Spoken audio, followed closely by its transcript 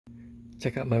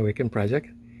check out my weekend project.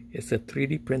 It's a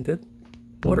 3D printed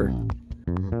motor.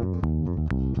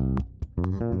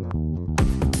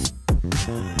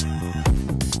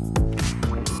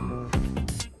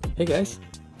 Hey guys,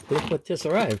 look what just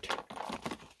arrived.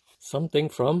 Something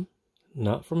from,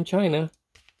 not from China.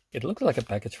 It looks like a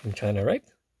package from China, right?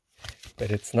 But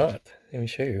it's not. Let me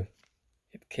show you.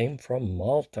 It came from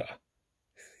Malta.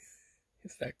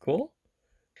 Is that cool?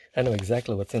 I know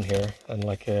exactly what's in here,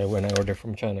 unlike when I ordered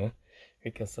from China,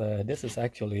 because this is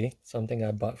actually something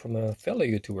I bought from a fellow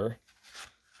YouTuber.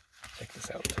 Check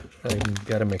this out. I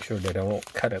gotta make sure that I won't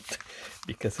cut it,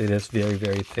 because it is very,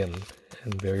 very thin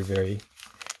and very, very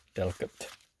delicate.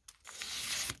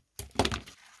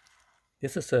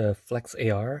 This is a Flex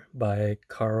AR by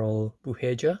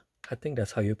Bugeja. I think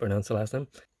that's how you pronounce the last name.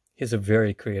 He's a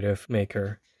very creative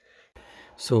maker.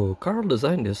 So Carl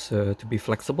designed this to be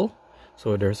flexible.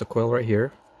 So there's a coil right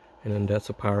here, and then that's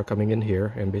a power coming in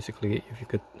here. And basically, if you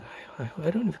could, I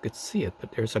don't know if you could see it,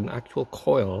 but there's an actual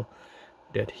coil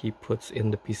that he puts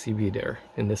in the PCB there,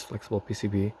 in this flexible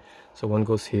PCB. So one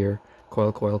goes here,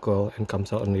 coil, coil, coil, and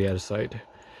comes out on the other side.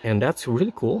 And that's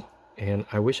really cool. And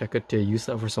I wish I could use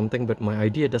that for something, but my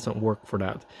idea doesn't work for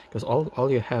that, because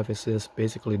all you have is this,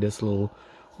 basically this little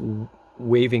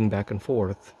waving back and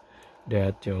forth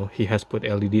that, you know, he has put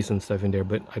LEDs and stuff in there,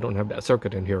 but I don't have that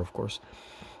circuit in here, of course.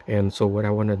 And so what I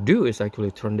want to do is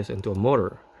actually turn this into a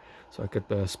motor, so I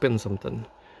could spin something.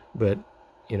 But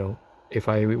you know, if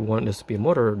I want this to be a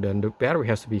motor, then the battery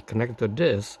has to be connected to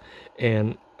this,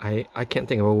 and I can't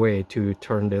think of a way to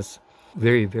turn this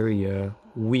very, very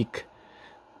weak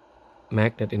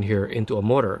magnet in here into a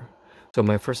motor. So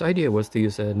my first idea was to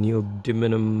use a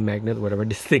neodymium magnet, whatever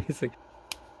this thing is.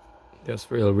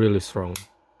 That's really strong.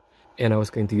 And I was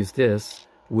going to use this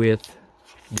with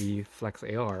the Flex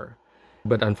AR.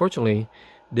 But unfortunately,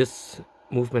 this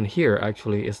movement here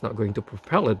actually is not going to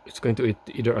propel it. It's going to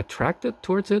either attract it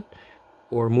towards it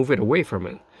or move it away from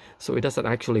it. So it doesn't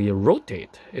actually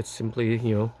rotate. It's simply,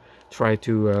 you know, try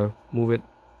to move it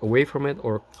away from it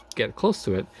or get close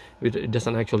to it. It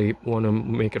doesn't actually want to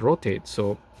make it rotate.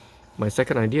 So my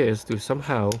second idea is to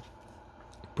somehow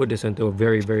put this into a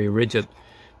very, very rigid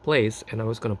place, and I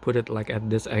was going to put it like at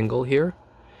this angle here,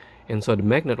 and so the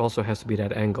magnet also has to be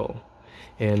that angle.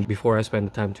 And before I spend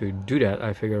the time to do that,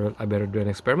 I figured I better do an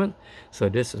experiment. So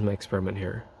this is my experiment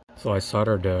here. So I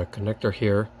soldered the connector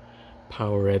here,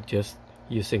 power it just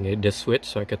using this switch,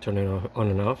 so I could turn it on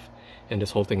and off. And this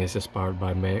whole thing is just powered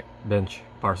by my bench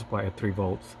power supply at 3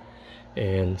 volts.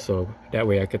 And so that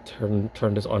way I could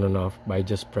turn this on and off by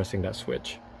just pressing that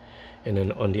switch. And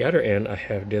then on the other end, I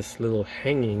have this little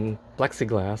hanging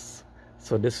plexiglass.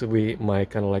 So this will be my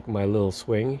kind of like my little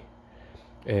swing,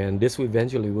 and this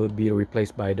eventually will be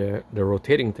replaced by the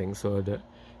rotating thing. So the,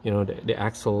 you know, the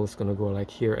axle is gonna go like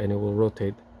here, and it will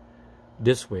rotate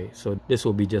this way. So this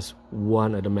will be just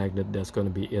one of the magnet that's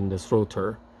gonna be in this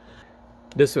rotor.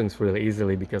 This swings really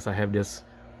easily because I have this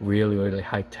really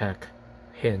high-tech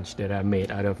hinge that I made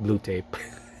out of blue tape.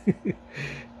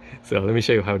 So let me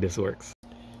show you how this works.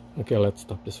 Okay, let's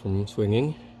stop this from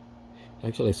swinging.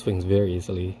 Actually, it swings very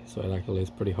easily, so it's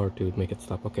pretty hard to make it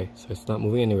stop. Okay, so it's not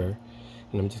moving anywhere,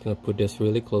 and I'm just gonna put this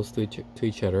really close to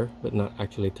each other, but not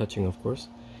actually touching, of course.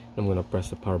 I'm gonna press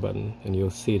the power button, and you'll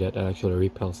see that it actually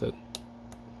repels it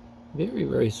very,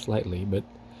 very slightly. But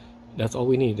that's all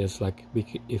we need. Is like,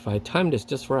 if I time this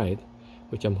just right,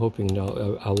 which I'm hoping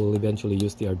I will eventually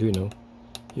use the Arduino,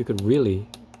 you could really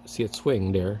see it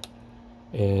swing there,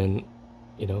 and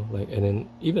you know, like, and then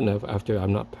even after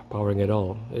I'm not powering at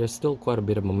all, there's still quite a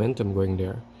bit of momentum going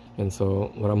there. And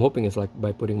so what I'm hoping is, like,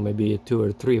 by putting maybe 2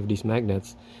 or 3 of these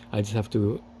magnets, I just have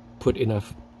to put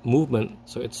enough movement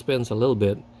so it spins a little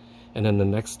bit, and then the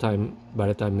next time, by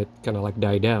the time it kind of like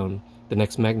die down, the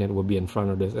next magnet will be in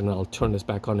front of this, and I'll turn this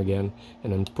back on again,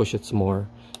 and then push it some more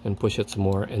and push it some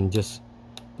more, and just,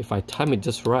 if I time it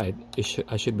just right,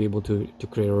 I should be able to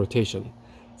create a rotation.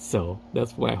 So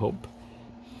that's my hope.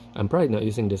 I'm probably not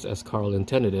using this as Carl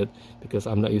intended it, because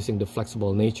I'm not using the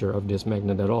flexible nature of this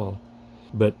magnet at all.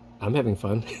 But I'm having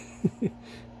fun.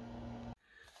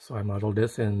 So I modeled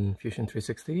this in Fusion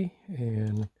 360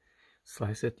 and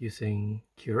slice it using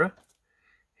Cura.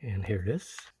 And here it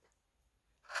is.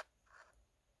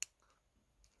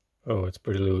 Oh, it's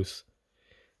pretty loose.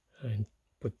 I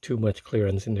put too much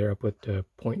clearance in there. I put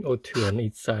 0.02 on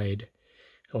each side.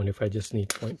 I wonder if I just need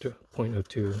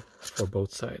 0.02 for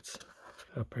both sides.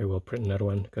 I'll probably will print another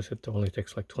one, because it only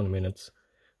takes like 20 minutes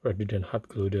rather than hot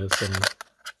glue this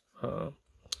and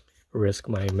risk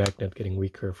my magnet getting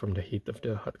weaker from the heat of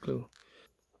the hot glue.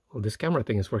 Well, this camera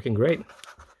thing is working great.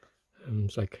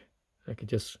 It's like I could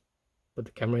just put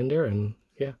the camera in there, and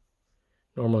yeah,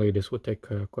 Normally this would take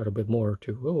quite a bit more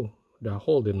to... Oh, the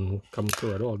hole didn't come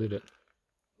through at all, did it?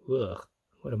 Ugh,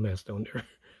 what a mess down there.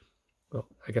 Well,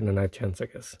 I got a nice chance, I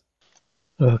guess.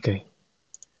 Okay,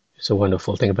 so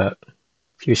wonderful thing about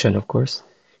Fusion, of course,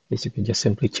 is you can just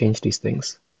simply change these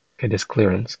things. Okay, this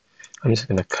clearance, I'm just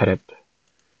gonna cut it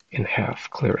in half,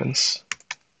 clearance.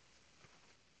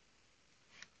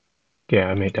 Yeah,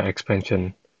 I made the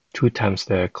expansion 2 times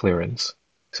the clearance.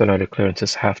 So now the clearance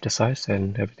is half the size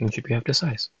and everything should be half the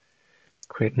size.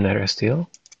 Create another STL.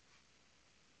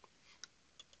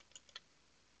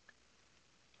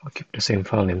 I'll keep the same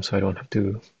file name so I don't have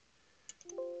to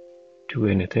do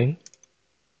anything.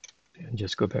 And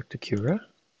just go back to Cura.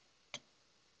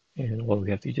 And all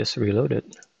we have to just reload it.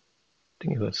 I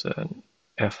think it was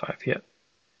F5, yeah.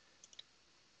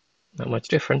 Not much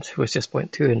difference, it was just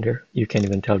 0.2 in there. You can't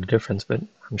even tell the difference, but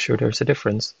I'm sure there's a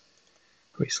difference.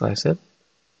 Reslice it.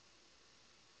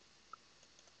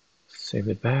 Save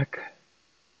it back.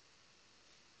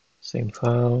 Same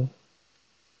file.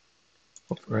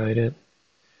 Overwrite it.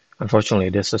 Unfortunately,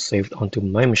 this is saved onto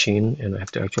my machine and I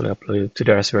have to actually upload it to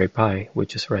the Raspberry Pi,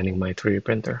 which is running my 3D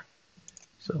printer.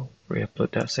 So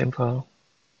re-upload that same file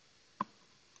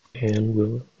and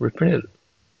we'll reprint it.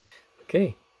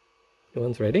 Okay, the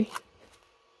one's ready.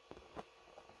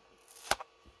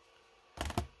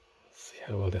 Let's see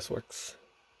how well this works.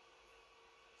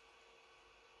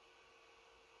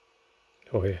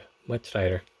 Oh yeah, much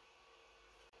tighter.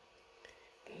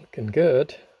 Looking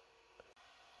good.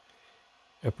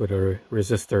 I put a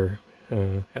resistor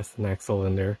as an axle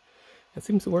in there. It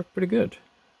seems to work pretty good.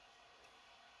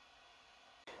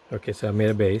 Okay, so I made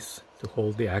a base to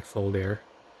hold the axle there.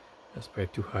 That's probably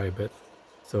too high, but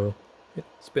so it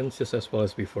spins just as well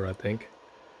as before, I think.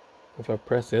 If I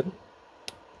press it,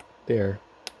 there.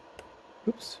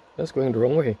 Oops, that's going the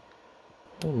wrong way.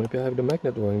 Oh, maybe I have the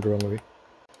magnet going the wrong way.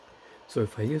 So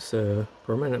if I use a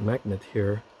permanent magnet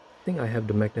here, I think I have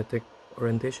the magnetic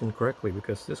orientation correctly,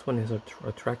 because this one is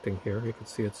attracting here. You can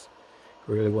see it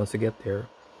really wants to get there.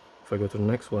 If I go to the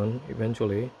next one,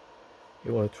 eventually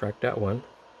it will attract that one.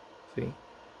 See?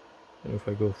 And if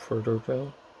I go further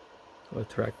down, I'll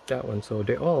attract that one. So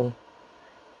they all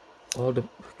the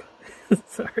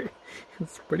sorry,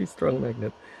 it's a pretty strong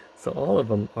magnet. So all of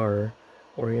them are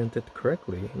oriented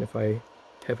correctly, and if I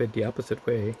have it the opposite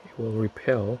way, it will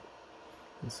repel,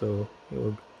 and so it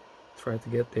will try to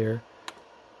get there.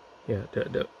 Yeah,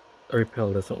 the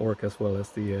repel doesn't work as well as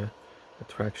the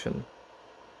attraction.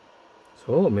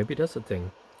 So maybe that's the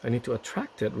thing. I need to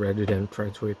attract it rather than try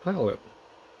to repel it.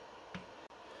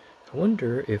 I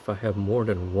wonder if I have more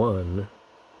than one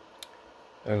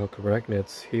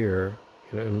magnets here,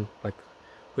 and like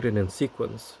put it in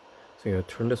sequence. So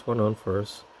turn this one on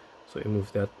first, so you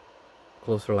move that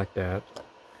closer like that,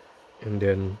 and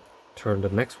then turn the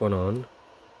next one on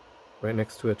right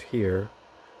next to it here,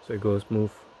 so it goes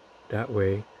move that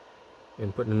way,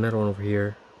 and put another one over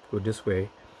here, go this way.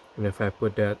 And if I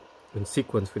put that in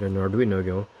sequence with an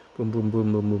Arduino, boom boom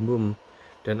boom boom boom boom,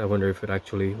 then I wonder if it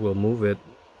actually will move it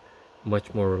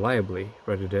much more reliably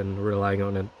rather than relying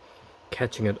on it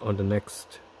catching it on the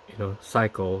next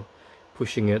cycle,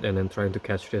 pushing it and then trying to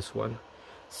catch this one.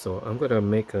 So I'm gonna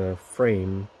make a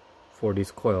frame for these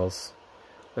coils.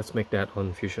 Let's make that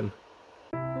on Fusion.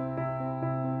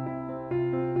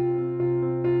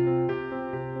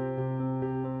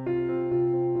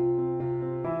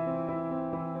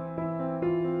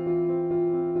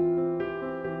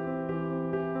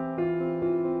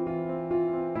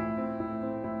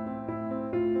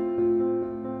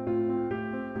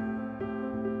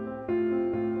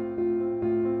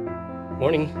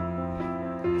 Morning.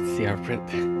 Let's see our print.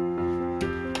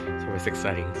 It's always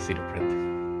exciting to see the print.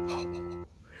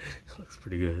 Oh, looks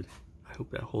pretty good. I hope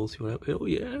that holds you up. Oh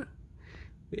yeah,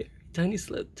 very tiny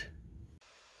slit.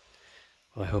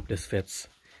 Well, I hope this fits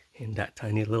in that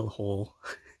tiny little hole,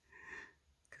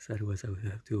 because otherwise I would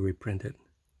have to reprint it.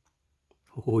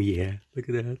 Oh yeah, look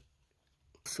at that.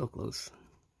 So close.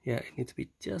 Yeah, it needs to be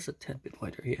just a tad bit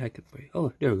wider. Yeah, I could wait.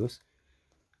 Oh, there it goes.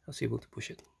 I was able to push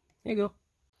it. There you go.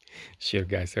 Sure,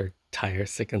 guys are tired,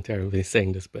 sick and tired of me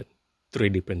saying this, but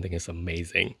 3D printing is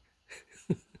amazing.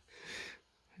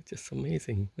 It's just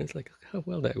amazing. It's like how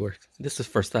well that works. This is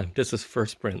first time. This is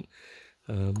first print.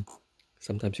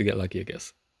 Sometimes you get lucky, I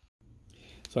guess.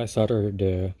 So I soldered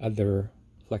the other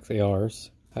Flex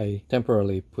ARs. I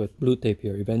temporarily put blue tape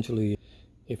here. Eventually,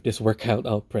 if this works out,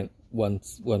 I'll print one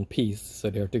piece so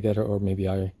they're together, or maybe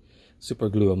I super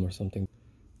glue them or something.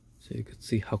 So you could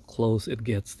see how close it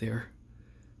gets there.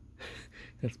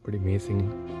 That's pretty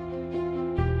amazing.